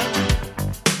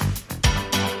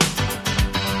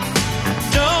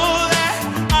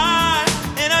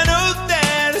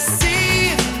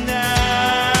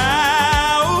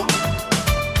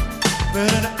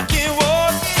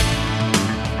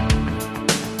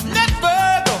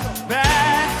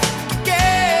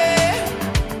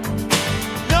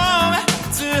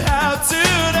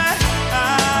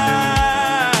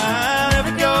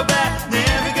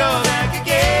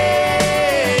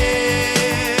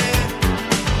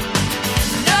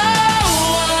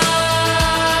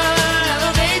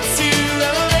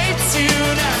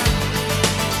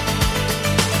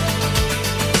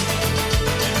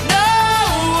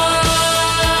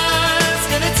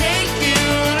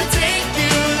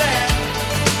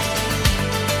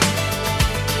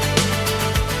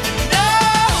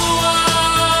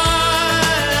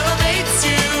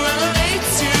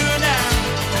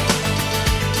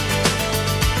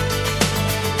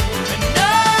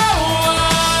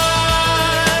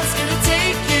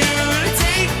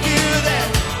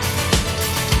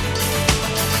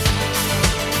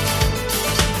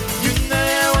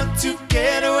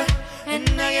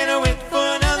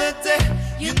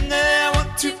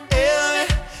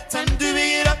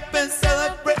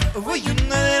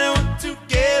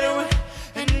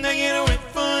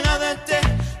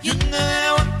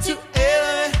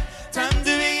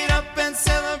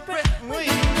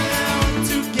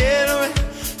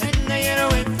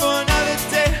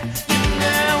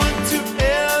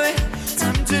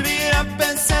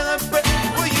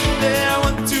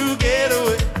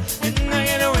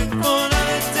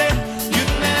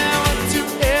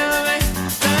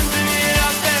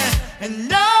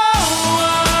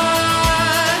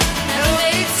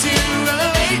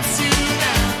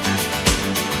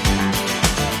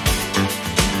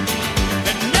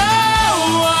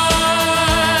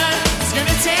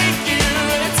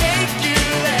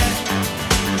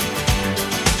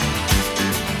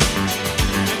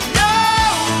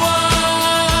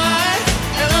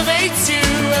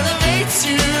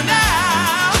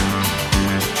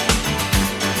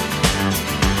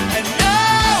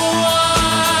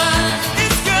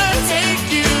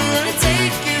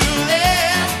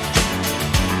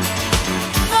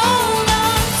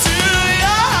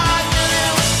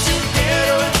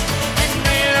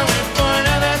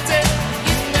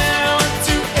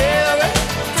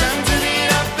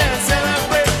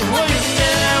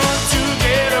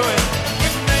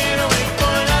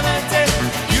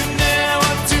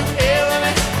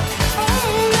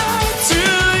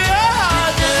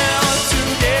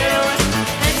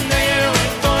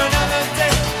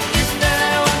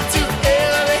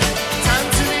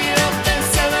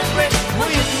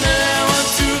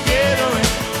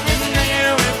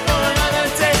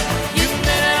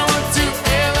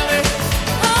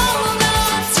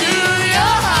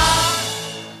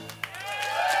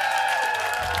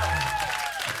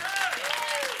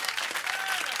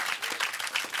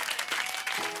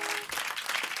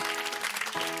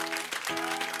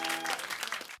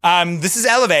 This is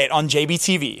Elevate on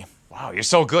JBTV. Wow, you're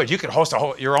so good. You could host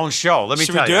your own show. Let me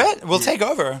Should tell we you. do it? We'll take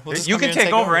over. You can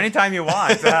take over anytime you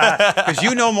want. Because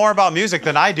you know more about music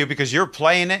than I do because you're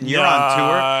playing it and you're on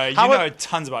tour. You know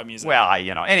tons about music. Well,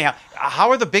 anyhow, how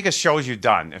are the biggest shows you've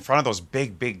done in front of those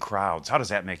big crowds? How does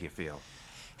that make you feel?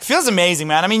 It feels amazing,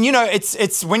 man. I mean,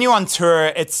 it's when you're on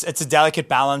tour, it's a delicate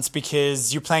balance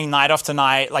because you're playing night after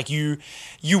night. Like you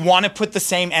want to put the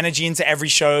same energy into every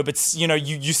show, but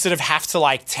you sort of have to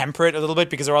like temper it a little bit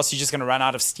because or else you're just going to run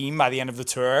out of steam by the end of the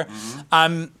tour.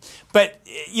 But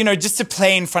just to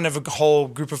play in front of a whole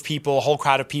group of people, a whole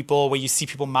crowd of people, where you see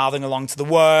people mouthing along to the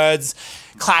words,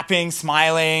 clapping,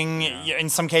 smiling, in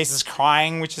some cases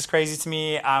crying, which is crazy to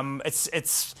me.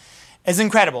 It's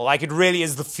incredible. Like, it really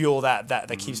is the fuel that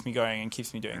keeps me going and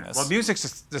keeps me doing this. Well,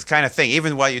 music's this kind of thing.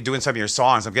 Even while you're doing some of your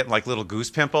songs, I'm getting like little goose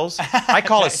pimples. I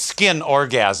call it skin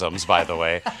orgasms, by the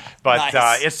way. But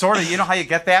Nice. it's sort of, you know how you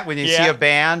get that when you see a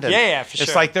band? And for sure.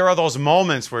 It's like there are those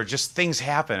moments where just things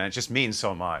happen and it just means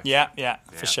so much. Yeah,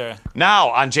 for sure. Now,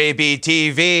 on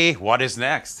JBTV, what is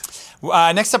next?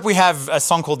 Next up, we have a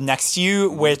song called Next to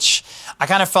You, which I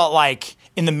kind of felt like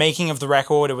in the making of the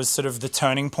record, it was sort of the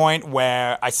turning point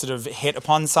where I sort of hit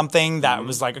upon something that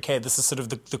was like, okay, this is sort of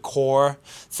the core,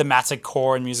 thematic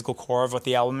core and musical core of what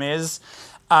the album is.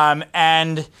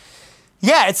 And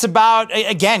yeah, it's about,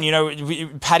 again,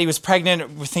 Patty was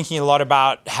pregnant. We're thinking a lot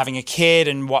about having a kid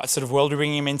and what sort of world we're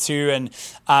bringing him into. And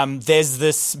there's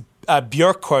this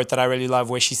Björk quote that I really love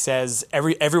where she says,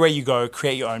 everywhere you go,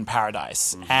 create your own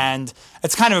paradise. And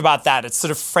it's kind of about that. It's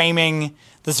sort of framing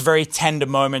this very tender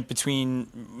moment between,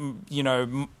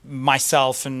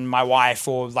 myself and my wife,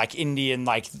 or like Indy and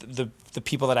like the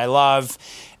people that I love,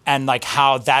 and like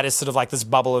how that is sort of like this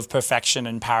bubble of perfection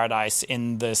and paradise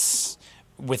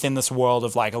within this world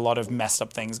of like a lot of messed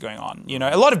up things going on.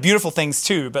 A lot of beautiful things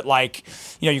too, but like,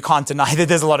 you can't deny that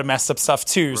there's a lot of messed up stuff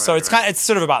too. So it's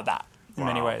sort of about that in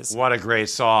many ways. What a great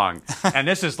song. And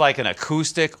this is like an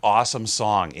acoustic, awesome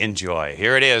song. Enjoy.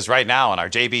 Here it is right now on our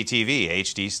JBTV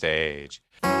HD stage.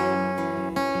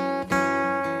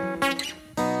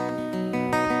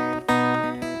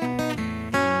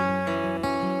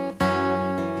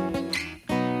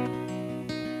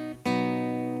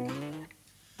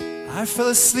 I fell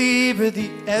asleep at the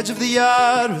edge of the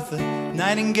yard with the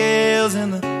nightingales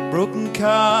and the broken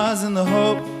cars and the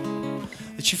hope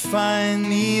that you find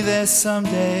me there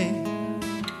someday.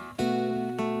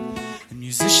 The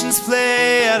musicians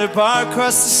play at a bar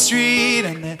across the street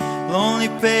and their lonely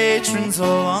patrons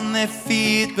all on their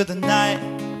feet, but the night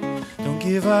don't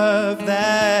give up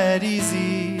that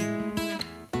easy.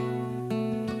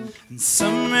 And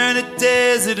somewhere in a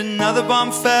desert another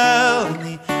bomb fell, and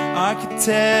the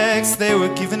architects, they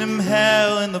were giving him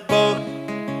hell in the boat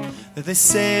that they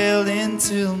sailed in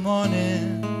till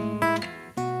morning.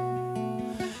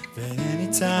 But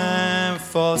anytime I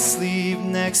fall asleep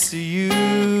next to you,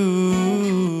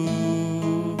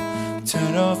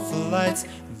 turn off the lights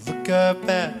and look up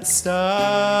at the stars,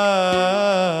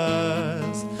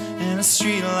 and a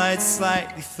street light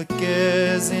slightly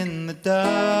flickers in the dark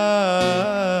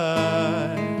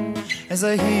as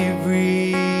I hear you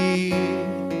breathe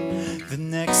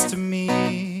next to me.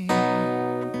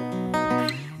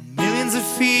 Millions of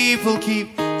people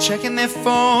keep checking their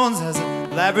phones as a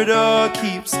Labrador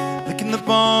keeps licking the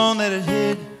bone that it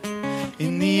hid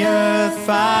in the earth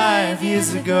 5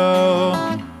 years ago.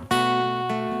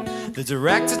 The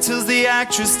director tells the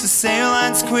actress to say her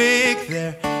lines quick.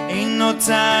 There ain't no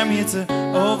time here to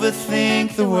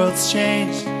overthink. The world's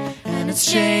changed and it's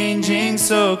changing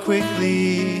so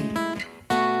quickly.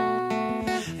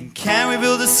 Can we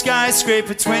build a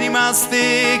skyscraper 20 miles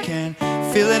thick and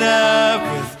fill it up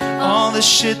with all the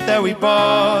shit that we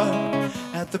bought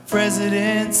at the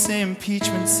president's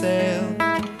impeachment sale?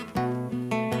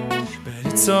 But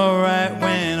it's alright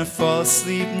when I fall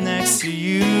asleep next to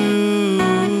you.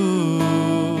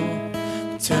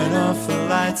 Turn off the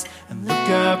lights and look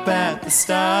up at the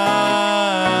stars,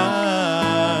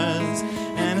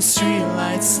 and a street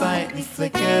light slightly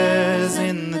flickers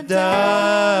in the dark,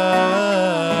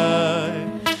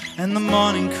 and the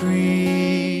morning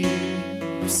creeps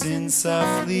in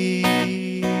softly.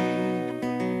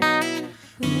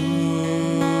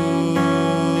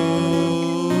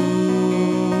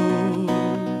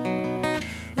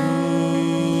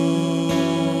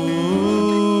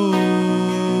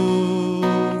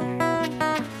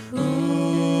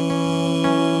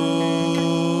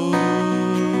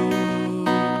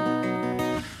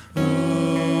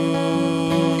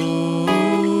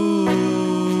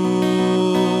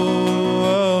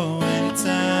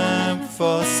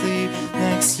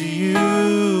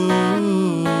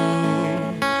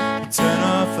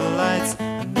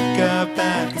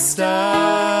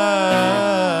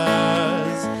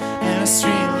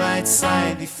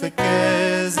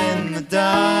 flickers in the dark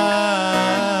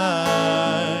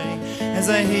as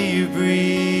I hear you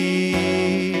breathe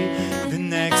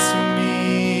next to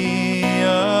me.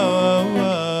 Oh,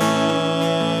 oh,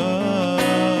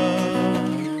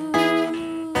 oh.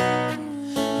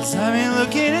 'Cause I've been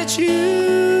looking at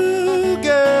you,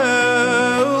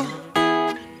 girl.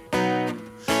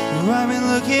 Oh, I've been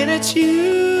looking at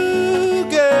you,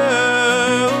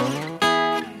 girl.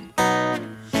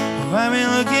 Oh, I've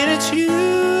been looking at you.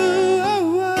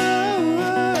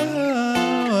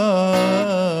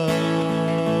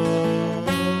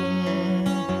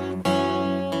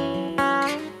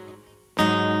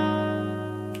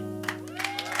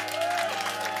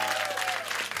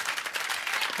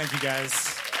 Thank you, guys.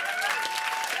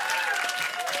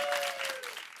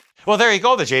 Well, there you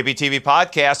go, the JBTV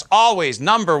podcast. Always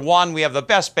number one. We have the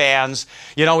best bands.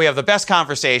 You know, we have the best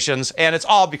conversations, and it's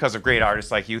all because of great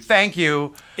artists like you. Thank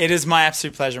you. It is my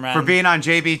absolute pleasure, man. For being on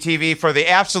JBTV for the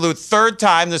absolute third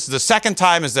time. This is the second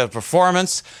time as a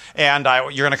performance, and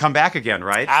you're going to come back again,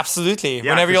 right? Absolutely.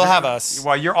 Yeah, whenever you'll have us.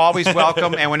 Well, you're always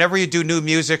welcome, and whenever you do new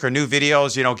music or new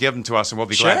videos, you know, give them to us, and we'll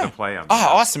be glad to play them. Oh,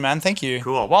 awesome, man. Thank you.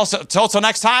 Cool. Well, till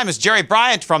next time, is Jerry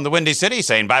Bryant from the Windy City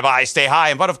saying bye-bye, stay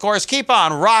high, but of course, keep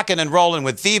on rocking and rolling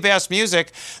with the best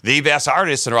music, the best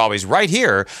artists, and are always right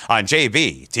here on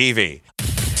JBTV.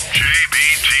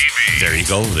 There you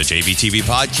go, the JBTV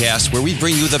podcast, where we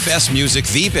bring you the best music,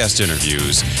 the best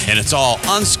interviews, and it's all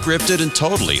unscripted and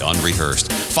totally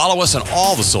unrehearsed. Follow us on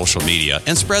all the social media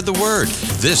and spread the word.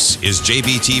 This is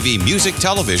JBTV Music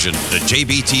Television, the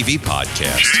JBTV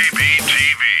podcast.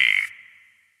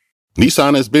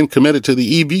 Nissan has been committed to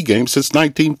the EV game since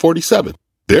 1947.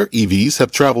 Their EVs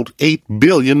have traveled 8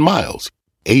 billion miles.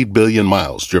 8 billion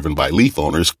miles driven by Leaf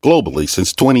owners globally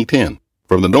since 2010.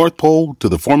 From the North Pole to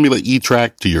the Formula E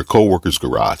track to your coworker's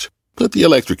garage. Put the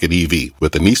electric in EV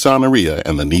with the Nissan Ariya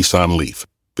and the Nissan Leaf.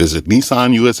 Visit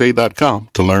nissanusa.com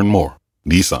to learn more.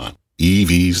 Nissan,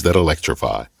 EVs that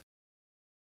electrify.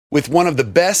 With one of the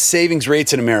best savings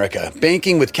rates in America,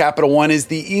 banking with Capital One is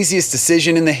the easiest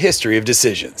decision in the history of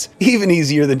decisions. Even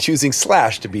easier than choosing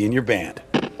Slash to be in your band.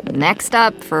 Next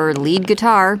up for lead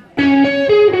guitar.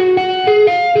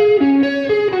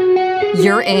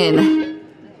 You're in.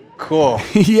 Cool.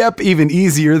 Yep, even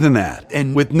easier than that.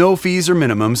 And with no fees or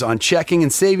minimums on checking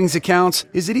and savings accounts,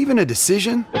 is it even a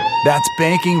decision? That's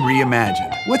banking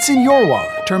reimagined. What's in your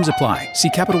wallet? Terms apply. See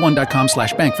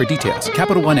CapitalOne.com/bank for details.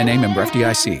 Capital One NA, member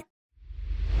FDIC.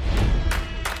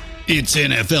 It's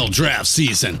NFL draft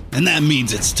season, and that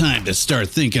means it's time to start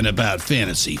thinking about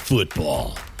fantasy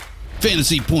football.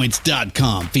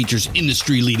 FantasyPoints.com features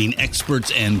industry-leading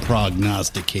experts and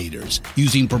prognosticators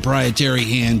using proprietary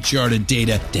hand-charted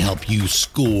data to help you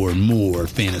score more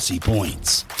fantasy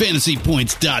points.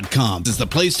 FantasyPoints.com is the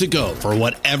place to go for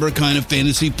whatever kind of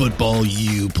fantasy football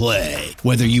you play.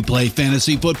 Whether you play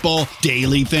fantasy football,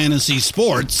 daily fantasy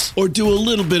sports, or do a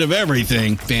little bit of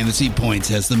everything, Fantasy Points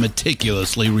has the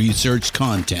meticulously researched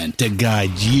content to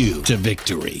guide you to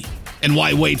victory. And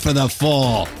why wait for the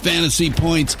fall? Fantasy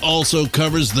Points also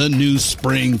covers the new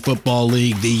spring football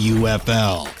league, the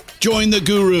UFL. Join the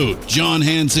guru, John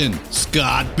Hansen,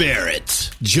 Scott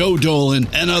Barrett, Joe Dolan,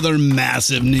 and other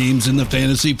massive names in the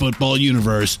fantasy football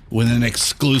universe with an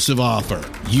exclusive offer.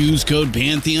 Use code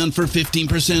Pantheon for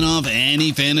 15% off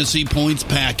any Fantasy Points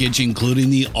package, including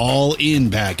the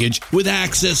all-in package, with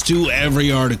access to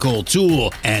every article,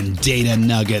 tool, and data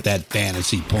nugget that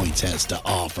Fantasy Points has to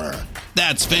offer.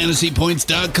 That's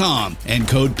FantasyPoints.com and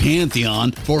code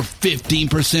Pantheon for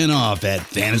 15% off at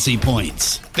Fantasy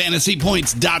Points.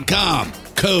 FantasyPoints.com,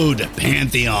 code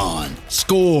Pantheon.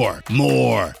 Score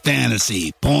more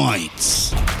fantasy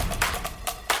points.